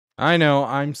I know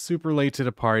I'm super late to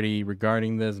the party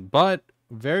regarding this, but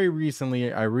very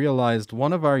recently I realized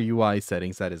one of our UI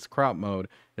settings, that is crop mode,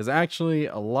 is actually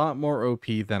a lot more OP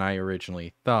than I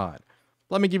originally thought.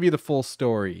 Let me give you the full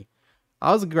story.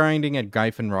 I was grinding at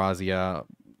Razia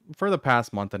for the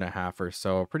past month and a half or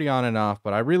so, pretty on and off,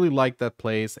 but I really like that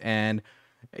place, and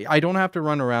I don't have to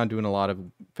run around doing a lot of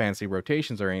fancy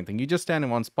rotations or anything. You just stand in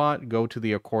one spot, go to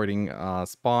the according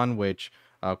spawn, which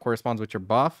corresponds with your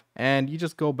buff, and you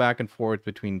just go back and forth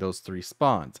between those three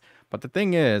spawns. But the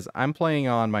thing is, I'm playing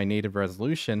on my native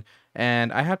resolution,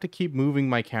 and I have to keep moving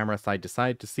my camera side to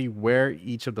side to see where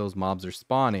each of those mobs are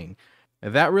spawning.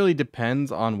 That really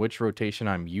depends on which rotation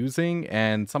I'm using,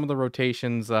 and some of the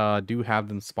rotations do have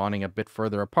them spawning a bit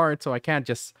further apart, so I can't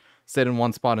just sit in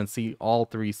one spot and see all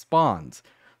three spawns.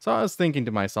 So I was thinking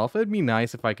to myself, it'd be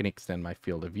nice if I can extend my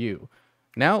field of view.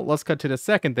 Now, let's cut to the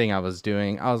second thing I was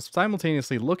doing. I was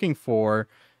simultaneously looking for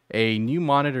a new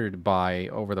monitor to buy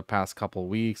over the past couple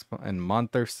weeks and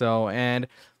month or so, and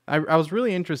I was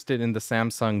really interested in the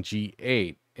Samsung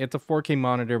G8. It's a 4K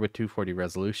monitor with 240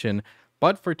 resolution,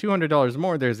 but for $200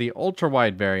 more, there's the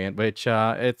ultra-wide variant, which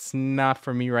it's not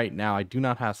for me right now. I do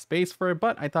not have space for it,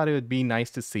 but I thought it would be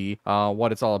nice to see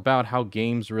what it's all about, how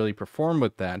games really perform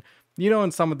with that. You know,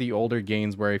 in some of the older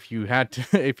games where if you had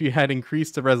to, if you had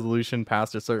increased the resolution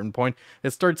past a certain point,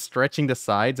 it starts stretching the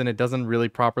sides and it doesn't really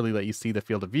properly let you see the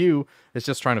field of view. It's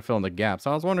just trying to fill in the gap.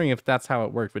 So I was wondering if that's how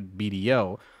it worked with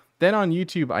BDO. Then on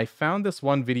YouTube, I found this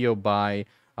one video by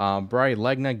Bry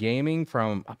Legna Gaming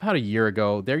from about a year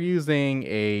ago. They're using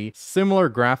a similar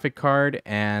graphic card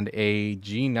and a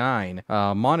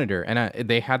G9 monitor, and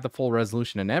they had the full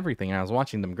resolution and everything. And I was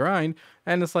watching them grind,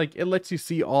 and it's like it lets you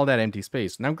see all that empty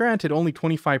space. Now, granted, only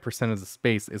 25% of the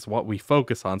space is what we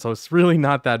focus on, so it's really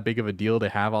not that big of a deal to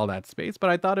have all that space. But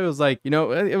I thought it was like, you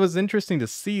know, it was interesting to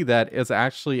see that it's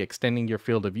actually extending your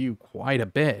field of view quite a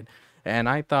bit. And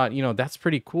I thought, you know, that's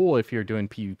pretty cool if you're doing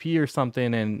PvP or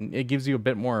something, and it gives you a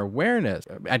bit more awareness.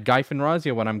 At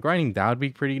Razia, when I'm grinding, that would be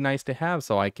pretty nice to have,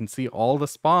 so I can see all the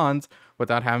spawns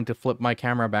without having to flip my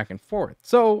camera back and forth.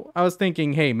 So I was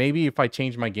thinking, hey, maybe if I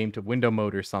change my game to window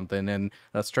mode or something and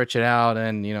stretch it out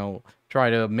and, you know,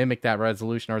 try to mimic that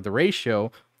resolution or the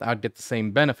ratio, I'd get the same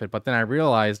benefit. But then I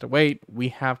realized, wait, we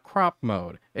have crop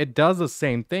mode. It does the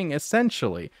same thing,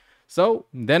 essentially. So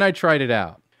then I tried it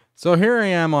out. So here I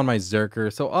am on my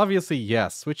Zerker. So obviously,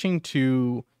 yes, switching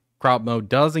to crop mode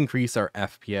does increase our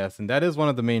FPS, and that is one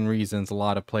of the main reasons a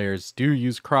lot of players do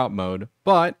use crop mode,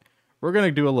 but we're going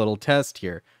to do a little test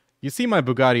here. You see my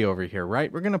Bugatti over here,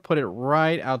 right? We're going to put it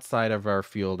right outside of our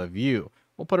field of view.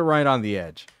 We'll put it right on the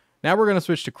edge. Now we're going to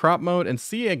switch to crop mode and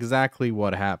see exactly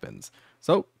what happens.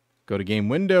 So go to game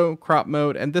window, crop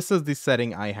mode, and this is the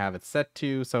setting I have it set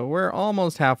to, so we're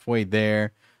almost halfway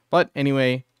there. But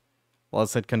anyway,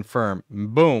 let's hit confirm.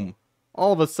 Boom.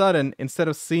 All of a sudden, instead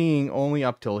of seeing only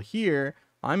up till here,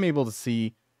 I'm able to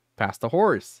see past the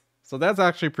horse. So that's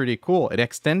actually pretty cool. It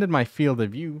extended my field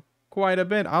of view quite a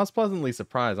bit. I was pleasantly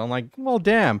surprised. I'm like, well,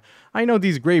 damn. I know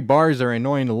these gray bars are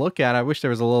annoying to look at. I wish there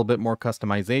was a little bit more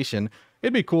customization.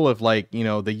 It'd be cool if, like, you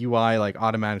know, the UI like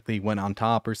automatically went on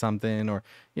top or something, or,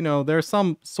 you know, there's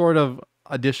some sort of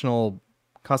additional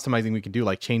customizing we could do,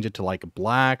 like change it to like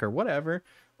black or whatever.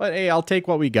 But hey, I'll take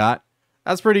what we got.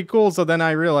 That's pretty cool. So then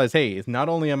I realized, hey, not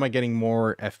only am I getting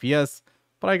more FPS,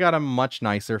 but I got a much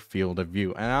nicer field of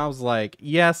view. And I was like,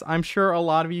 yes, I'm sure a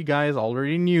lot of you guys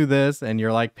already knew this, and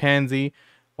you're like, Pansy,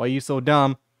 why are you so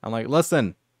dumb? I'm like,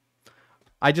 listen,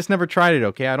 I just never tried it,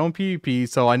 okay? I don't PvP,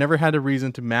 so I never had a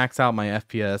reason to max out my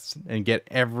FPS and get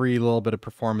every little bit of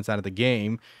performance out of the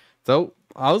game. So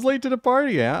I was late to the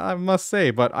party, yeah, I must say,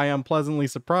 but I am pleasantly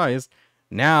surprised.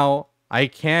 Now I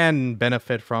can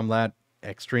benefit from that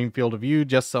extreme field of view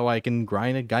just so I can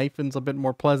grind at Gyphins a bit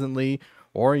more pleasantly,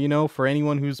 or, you know, for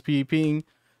anyone who's PvPing,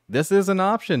 this is an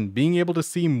option. Being able to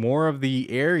see more of the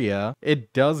area,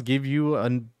 it does give you a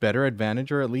better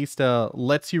advantage, or at least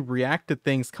lets you react to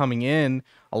things coming in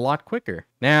a lot quicker.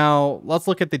 Now let's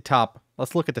look at the top.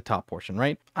 Let's look at the top portion,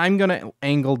 right? I'm gonna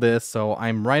angle this so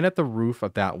I'm right at the roof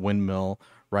of that windmill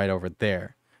right over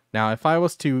there. Now if I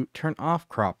was to turn off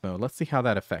crop mode, let's see how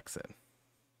that affects it.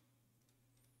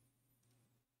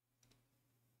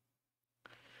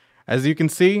 As you can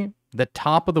see, the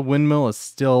top of the windmill is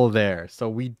still there, so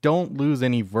we don't lose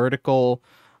any vertical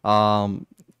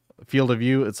field of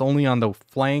view. It's only on the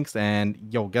flanks, and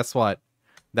yo, guess what?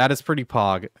 That is pretty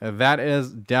pog. That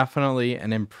is definitely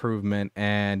an improvement,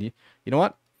 and you know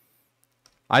what?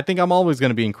 I think I'm always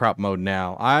going to be in crop mode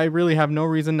now. I really have no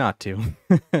reason not to.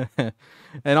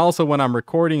 And also when I'm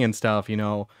recording and stuff, you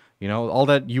know, all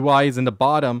that UI is in the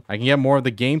bottom. I can get more of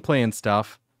the gameplay and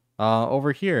stuff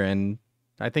over here, and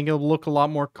I think it'll look a lot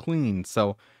more clean.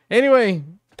 So anyway,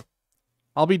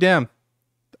 I'll be damned.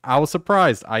 I was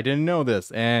surprised. I didn't know this,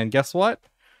 and guess what?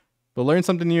 We'll learn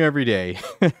something new every day.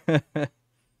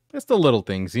 Just the little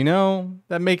things, you know,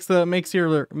 that makes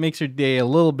your day a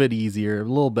little bit easier, a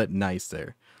little bit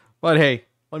nicer. But hey,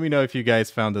 let me know if you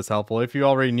guys found this helpful. If you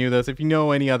already knew this, if you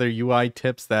know any other UI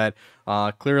tips that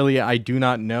clearly I do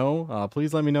not know,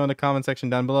 please let me know in the comment section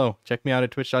down below. Check me out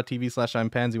at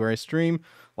twitch.tv/I'mPansy where I stream.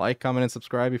 Like, comment, and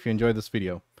subscribe if you enjoyed this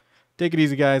video. Take it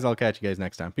easy, guys. I'll catch you guys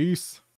next time. Peace.